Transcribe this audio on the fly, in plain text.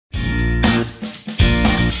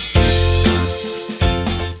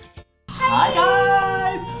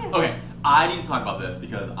talk about this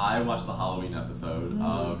because I watched the Halloween episode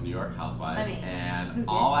of New York Housewives, and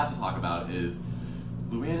all I have to talk about is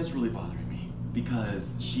Luanne is really bothering me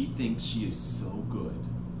because she thinks she is so good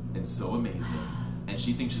and so amazing, and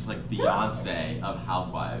she thinks she's like Beyonce of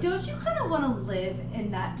Housewives. Don't you kind of want to live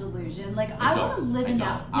in that delusion? Like, I want to live in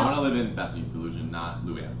that. I want to live in Bethany's delusion, not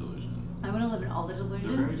Luanne's delusion. I want to live in all the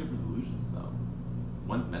delusions. They're very different delusions, though.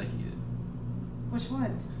 One's medicated. Which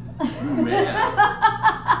one?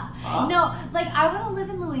 Luanne. Huh? No, like, I want to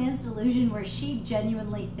live in Luanne's delusion where she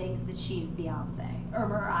genuinely thinks that she's Beyonce or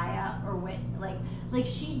Mariah or Whitney. Like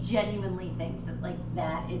she genuinely thinks that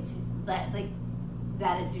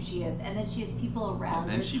that is who she is, and then she has people around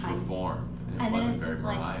her. And then she performed, and it wasn't very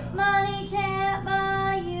Mariah. Like, money can't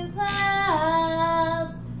buy you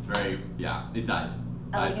flowers. It's very, yeah, it died.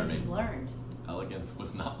 Elegance is learned. Elegance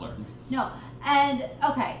was not learned. No, and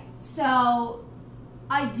okay, so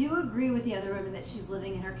I do agree with the other women that she's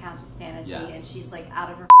living in her Countess fantasy, and she's like out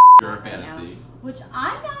of her Your fantasy, now, which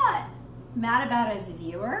I'm not mad about as a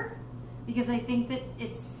viewer because I think that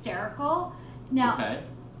it's hysterical. Now,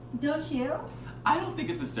 don't you? I don't think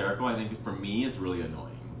it's hysterical. I think for me, it's really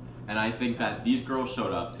annoying, and I think that these girls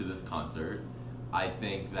showed up to this concert. I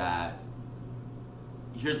think that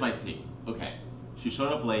here's my thing. Okay, she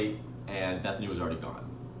showed up late, and Bethany was already gone.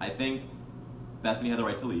 I think Bethany had the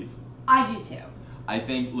right to leave. I do too. I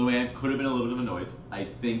think Luanne could have been a little bit annoyed. I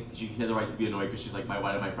think she had the right to be annoyed because she's like,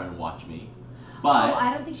 why did my friend watch me? But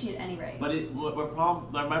I don't think she had any right. But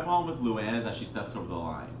my problem with Luanne is that she steps over the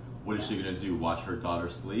line. What is she gonna do? Watch her daughter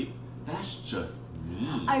sleep? That's just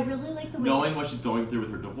mean. I really like the way knowing what she's going through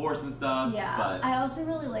with her divorce and stuff. Yeah, but I also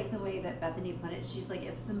really like the way that Bethany put it. She's like,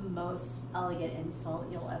 it's the most elegant insult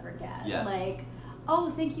you'll ever get. Yes. Like,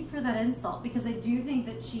 oh, thank you for that insult, because I do think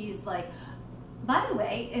that she's like. By the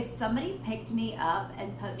way, if somebody picked me up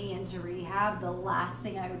and put me into rehab, the last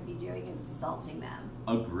thing I would be doing is insulting them.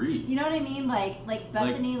 Agreed. You know what I mean? Like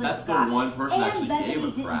Bethany, that's the one person that actually Bethany gave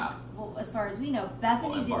a crap. Well, as far as we know,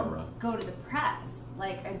 Bethany didn't go to the press.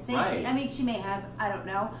 Like, and say, I mean, she may have, I don't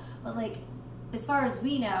know, but like, as far as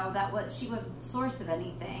we know, she wasn't the source of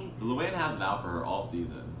anything. Luanne has it out for her all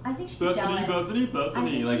season. I think she's Bethany, jealous.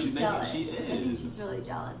 Bethany. Like she's jealous. She is. I think she's really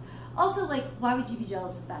jealous. Also, like, why would you be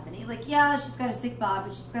jealous of Bethany? Like, yeah, she's got a sick bod,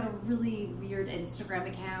 but she's got a really weird Instagram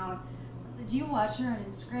account. Do you watch her on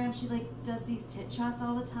Instagram? She, like, does these tit shots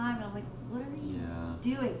all the time, and I'm like, what are you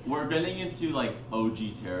doing? We're getting into, like,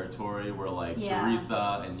 OG territory where, like,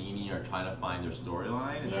 Teresa and Nene are trying to find their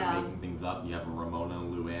storyline, and they're making things up. You have Ramona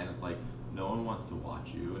and Luanne. It's like, no one wants to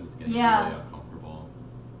watch you, and it's getting really uncomfortable.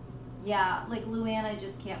 Yeah, like, Luanne I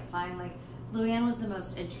just can't find. Like, Luanne was the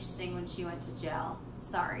most interesting when she went to jail.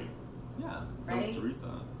 Sorry. Yeah, so was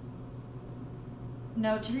Teresa.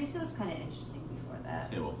 No, Teresa was kind of interesting before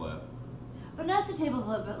that. Table flip. But not the table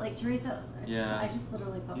flip, but like Teresa, I just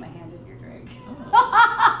literally put my hand in your drink.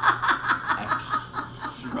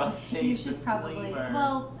 Extra taste. You should probably,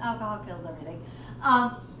 well, alcohol kills everything.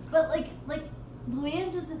 But like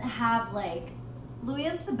Luanne doesn't have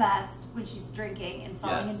Luanne's the best when she's drinking and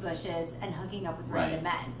falling in bushes and hooking up with random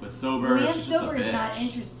men. But sober, Luanne she's sober just a bitch. is not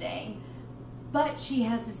interesting. But she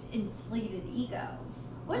has this inflated ego,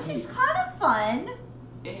 which is kind of fun.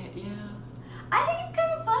 Yeah. I think it's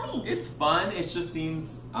kind of funny. It's fun. It just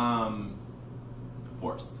seems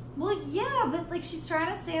forced. Well, yeah, but like she's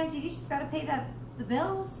trying to stay on TV. She's got to pay the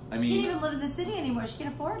bills. She can't even live in the city anymore. She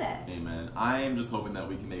can't afford it. Amen. I am just hoping that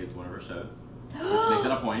we can make it to one of our shows. Let's make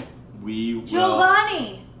that a point. We will.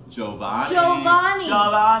 Giovanni. Talk to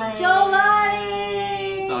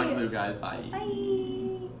you guys. Bye. Bye.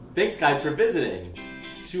 Thanks guys for visiting.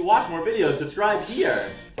 To watch more videos, subscribe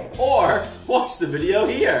here. Or watch the video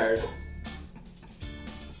here.